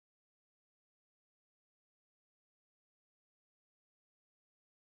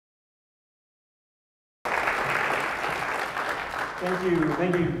Thank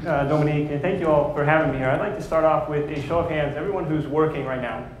you, Dominique, and thank you all for having me here. I'd like to start off with a show of hands, everyone who's working right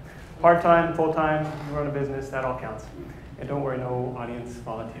now. Part-time, full-time, you run a business, that all counts. And don't worry, no audience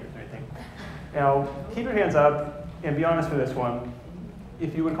volunteers or anything. Now, keep your hands up, and be honest with this one.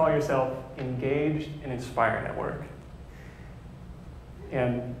 If you would call yourself engaged and inspired at work.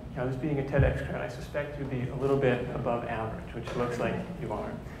 And this being a TEDx crowd, I suspect you'd be a little bit above average, which looks like you are.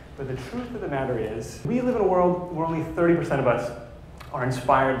 But the truth of the matter is, we live in a world where only 30% of us are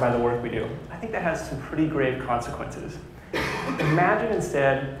inspired by the work we do. I think that has some pretty grave consequences. Imagine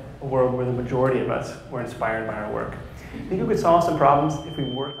instead a world where the majority of us were inspired by our work. Think we could solve some problems if we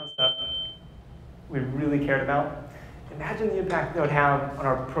worked on stuff we really cared about? Imagine the impact that would have on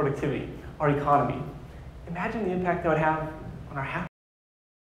our productivity, our economy. Imagine the impact that would have on our happiness.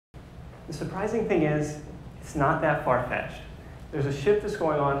 The surprising thing is, it's not that far-fetched. There's a shift that's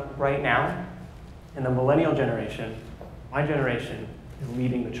going on right now, and the millennial generation, my generation, is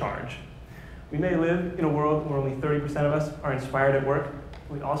leading the charge. We may live in a world where only 30% of us are inspired at work.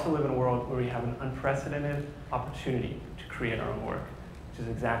 We also live in a world where we have an unprecedented opportunity to create our own work, which is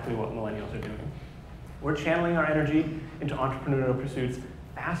exactly what millennials are doing. We're channeling our energy into entrepreneurial pursuits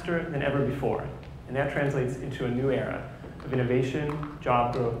faster than ever before, and that translates into a new era of innovation,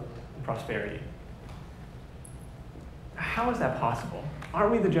 job growth, and prosperity. How is that possible?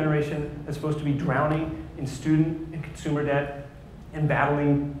 Aren't we the generation that's supposed to be drowning in student and consumer debt and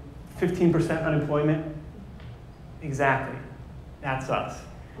battling 15% unemployment? Exactly. That's us.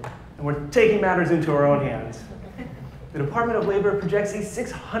 And we're taking matters into our own hands. The Department of Labor projects a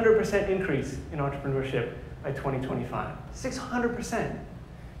 600% increase in entrepreneurship by 2025. 600%.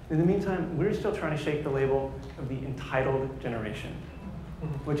 In the meantime, we're still trying to shake the label of the entitled generation,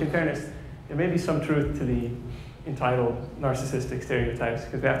 which in fairness, there may be some truth to the entitled narcissistic stereotypes,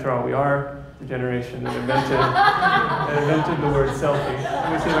 because after all, we are the generation that invented the word selfie.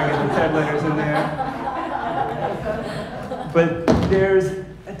 Let me see if I get the TED letters in there. But there's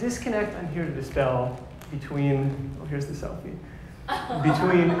a disconnect I'm here to dispel between, oh, here's the selfie,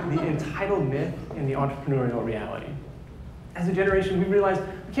 between the entitled myth and the entrepreneurial reality. As a generation, we realized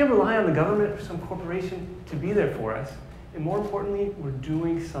we can't rely on the government or some corporation to be there for us. And more importantly, we're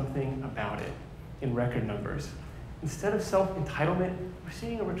doing something about it in record numbers. Instead of self-entitlement, we're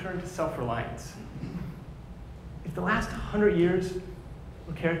seeing a return to self-reliance. If the last 100 years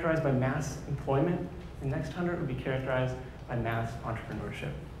were characterized by mass employment, the next 100 would be characterized by mass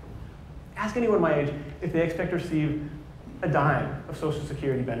entrepreneurship. Ask anyone my age if they expect to receive a dime of Social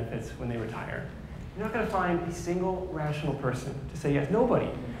Security benefits when they retire. You're not going to find a single rational person to say yes. Nobody.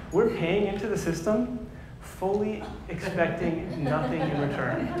 We're paying into the system, fully expecting nothing in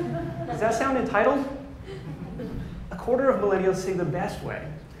return. Does that sound entitled? A quarter of millennials say the best way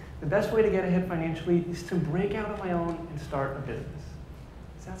to get ahead financially is to break out on my own and start a business.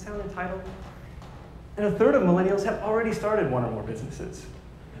 Does that sound entitled? And a third of millennials have already started one or more businesses.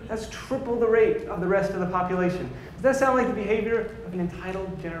 That's triple the rate of the rest of the population. Does that sound like the behavior of an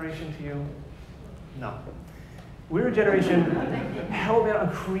entitled generation to you? No. We're a generation hell-bent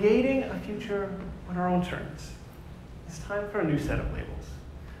on creating a future on our own terms. It's time for a new set of labels.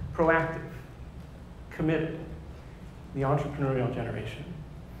 Proactive, committed, the entrepreneurial generation.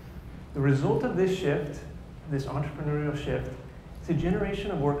 The result of this shift, this entrepreneurial shift, is a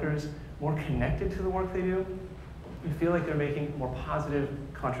generation of workers more connected to the work they do and feel like they're making a more positive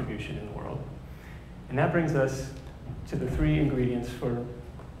contribution in the world. And that brings us to the 3 ingredients for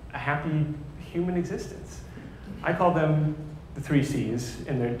a happy human existence. I call them the 3 C's,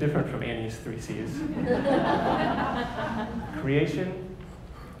 and they're different from Annie's 3 C's. Creation,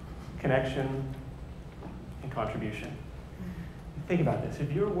 connection, and contribution. Think about this.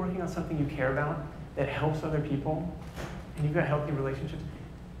 If you're working on something you care about that helps other people, and you've got healthy relationships,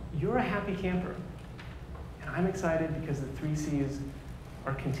 you're a happy camper. And I'm excited because the 3 C's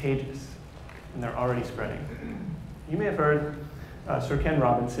are contagious, and they're already spreading. You may have heard Sir Ken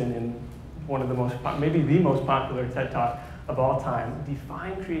Robinson in one of the most, maybe the most popular TED Talk of all time,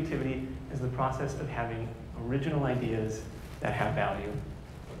 define creativity as the process of having original ideas that have value.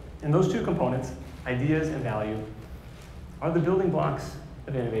 And those 2 components, ideas and value, are the building blocks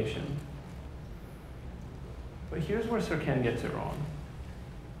of innovation. But here's where Sir Ken gets it wrong.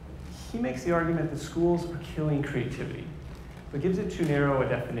 He makes the argument that schools are killing creativity, but gives it too narrow a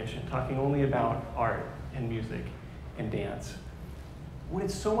definition, talking only about art and music and dance. When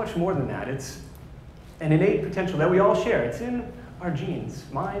it's so much more than that. It's an innate potential that we all share. It's in our genes,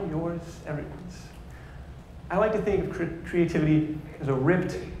 mine, yours, everyone's. I like to think of creativity as a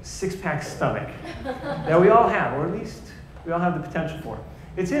ripped 6-pack stomach that we all have, or at least we all have the potential for.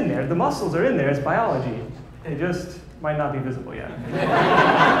 It's in there. The muscles are in there. It's biology. They just might not be visible yet.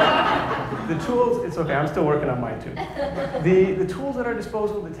 The tools, it's okay, I'm still working on mine too. The tools at our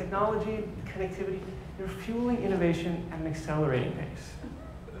disposal, the technology, the connectivity, they're fueling innovation at an accelerating pace.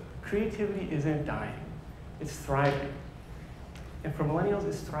 Creativity isn't dying, it's thriving. And for millennials,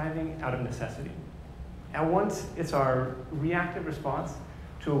 it's thriving out of necessity. At once, it's our reactive response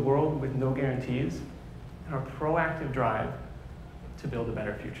to a world with no guarantees, and our proactive drive to build a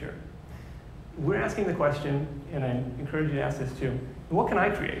better future. We're asking the question, and I encourage you to ask this too, what can I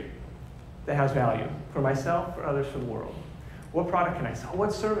create that has value for myself, for others, for the world? What product can I sell?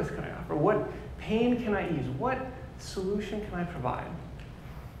 What service can I offer? What pain can I ease? What solution can I provide?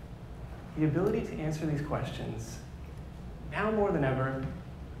 The ability to answer these questions, now more than ever,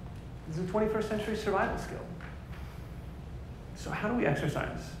 is a 21st century survival skill. So how do we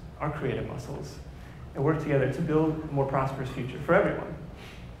exercise our creative muscles and work together to build a more prosperous future for everyone?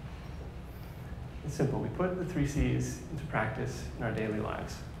 It's simple. We put the 3 C's into practice in our daily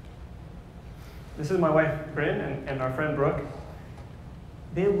lives. This is my wife, Bryn, and our friend, Brooke.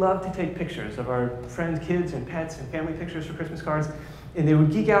 They love to take pictures of our friends' kids and pets and family pictures for Christmas cards, and they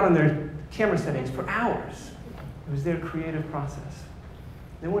would geek out on their camera settings for hours. It was their creative process.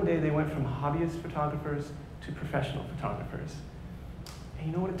 Then one day they went from hobbyist photographers to professional photographers. And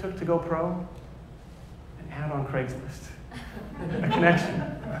you know what it took to go pro? An ad on Craigslist, a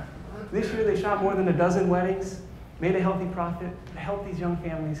connection. This year they shot more than a dozen weddings, made a healthy profit to help these young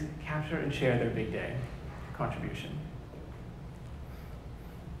families capture and share their big day contribution.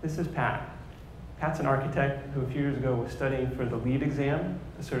 This is Pat. Pat's an architect who a few years ago was studying for the LEED exam,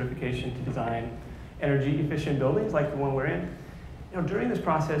 the certification to design energy-efficient buildings like the one we're in. During this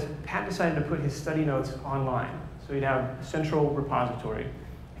process, Pat decided to put his study notes online, so he'd have a central repository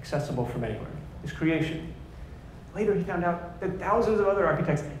accessible from anywhere, his creation. Later, he found out that thousands of other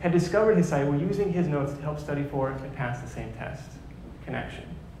architects had discovered his site, were using his notes to help study for and pass the same test, connection.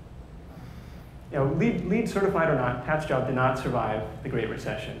 LEED certified or not, Pat's job did not survive the Great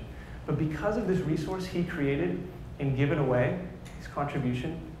Recession. But because of this resource he created and given away, his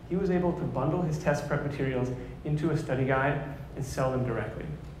contribution, he was able to bundle his test prep materials into a study guide and sell them directly.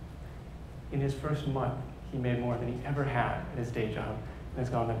 In his first month, he made more than he ever had at his day job and has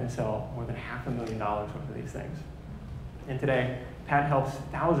gone on to sell more than $500,000 worth of these things. And today, Pat helps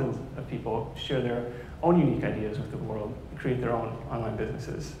thousands of people share their own unique ideas with the world and create their own online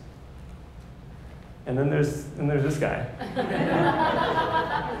businesses. And then there's this guy.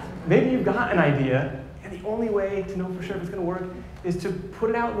 Maybe you've got an idea, and the only way to know for sure if it's going to work is to put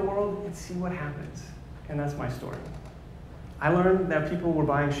it out in the world and see what happens. And that's my story. I learned that people were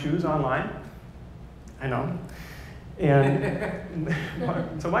buying shoes online. I know. And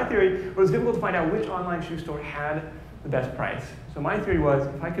so my theory was difficult to find out which online shoe store had the best price. So my theory was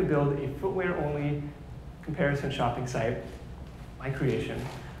if I could build a footwear-only comparison shopping site, my creation,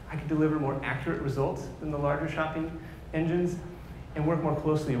 I could deliver more accurate results than the larger shopping engines and work more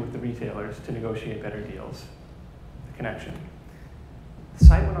closely with the retailers to negotiate better deals. The connection. The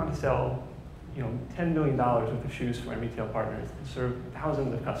site went on to sell $10 million worth of shoes for my retail partners and serve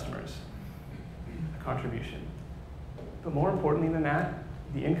thousands of customers. A contribution. But more importantly than that,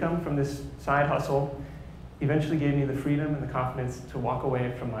 the income from this side hustle eventually gave me the freedom and the confidence to walk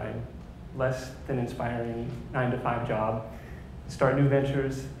away from my less than inspiring 9-to-5 job, start new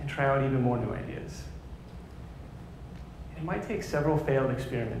ventures, and try out even more new ideas. It might take several failed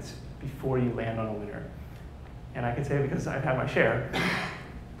experiments before you land on a winner. And I can say because I've had my share.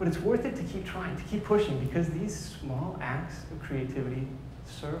 But it's worth it to keep trying, to keep pushing, because these small acts of creativity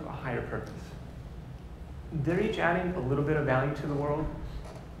serve a higher purpose. They're each adding a little bit of value to the world,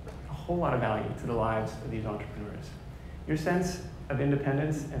 a whole lot of value to the lives of these entrepreneurs. Your sense of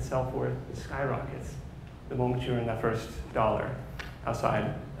independence and self-worth skyrockets the moment you earn that first dollar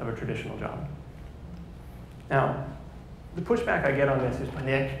outside of a traditional job. Now, the pushback I get on this is, but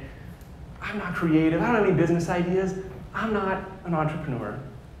Nick, I'm not creative, I don't have any business ideas, I'm not an entrepreneur.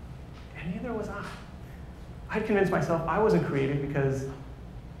 And neither was I. I'd convinced myself I wasn't creative because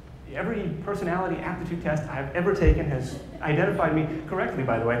every personality aptitude test I've ever taken has identified me correctly,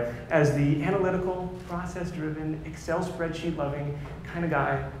 by the way, as the analytical, process-driven, Excel spreadsheet-loving kind of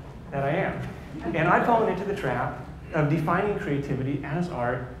guy that I am. And I'd fallen into the trap of defining creativity as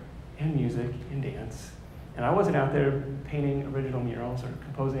art and music and dance. And I wasn't out there painting original murals or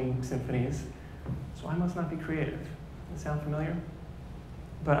composing symphonies, so I must not be creative. Does that sound familiar?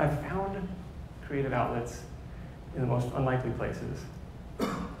 But I've found creative outlets in the most unlikely places,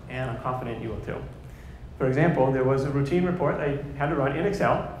 and I'm confident you will too. For example, there was a routine report I had to run in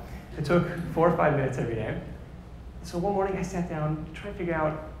Excel. It took 4 or 5 minutes every day. So one morning I sat down to try to figure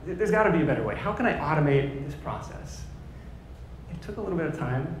out, there's got to be a better way. How can I automate this process? It took a little bit of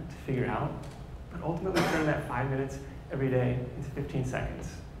time to figure out, but ultimately turned that 5 minutes every day into 15 seconds.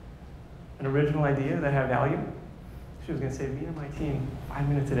 An original idea that had value. She was going to save me and my team 5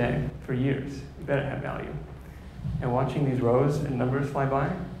 minutes a day for years. You bet it had value. And watching these rows and numbers fly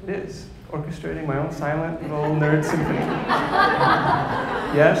by, it is. Orchestrating my own silent little nerd symphony.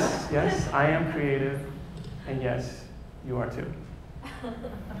 Yes, yes, I am creative, and yes, you are too.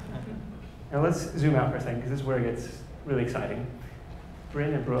 Now let's zoom out for a second, because this is where it gets really exciting.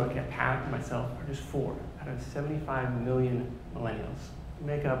 Bryn and Brooke and Pat and myself are just 4 out of 75 million millennials. We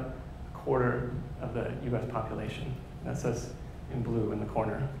make up a quarter of the US population. That's us in blue in the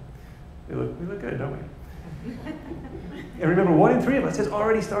corner. We look good, don't we? And remember, 1 in 3 of us has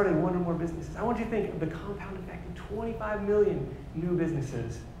already started 1 or more businesses. I want you to think of the compound effect of 25 million new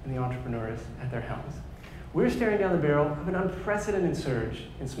businesses and the entrepreneurs at their helms. We're staring down the barrel of an unprecedented surge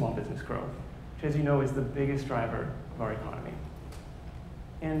in small business growth, which, as you know, is the biggest driver of our economy.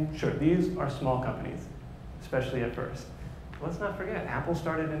 And sure, these are small companies, especially at first. But let's not forget, Apple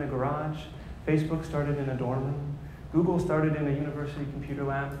started in a garage, Facebook started in a dorm room, Google started in a university computer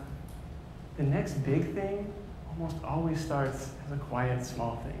lab. The next big thing almost always starts as a quiet,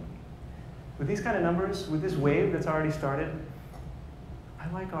 small thing. With these kind of numbers, with this wave that's already started, I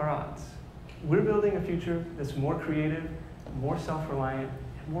like our odds. We're building a future that's more creative, more self-reliant,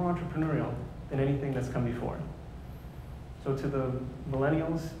 and more entrepreneurial than anything that's come before. So to the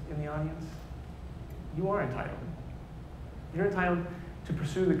millennials in the audience, you are entitled. You're entitled to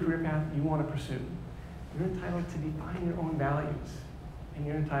pursue the career path you want to pursue. You're entitled to define your own values, and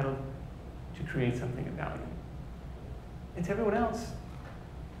you're entitled to create something of value. And to everyone else,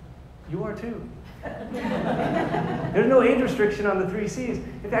 you are too. There's no age restriction on the 3 C's.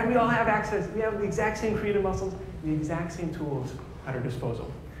 In fact, we all have access. We have the exact same creative muscles, the exact same tools at our disposal.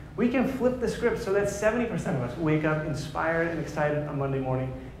 We can flip the script so that 70% of us wake up inspired and excited on Monday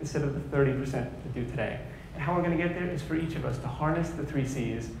morning instead of the 30% that do today. And how we're going to get there is for each of us to harness the 3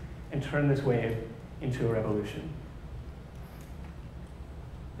 C's and turn this wave into a revolution.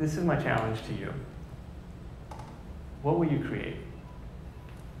 This is my challenge to you. What will you create?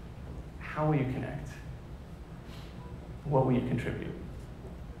 How will you connect? What will you contribute?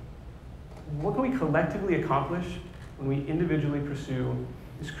 What can we collectively accomplish when we individually pursue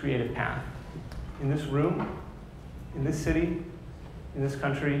this creative path? In this room, in this city, in this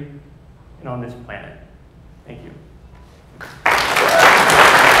country, and on this planet. Thank you.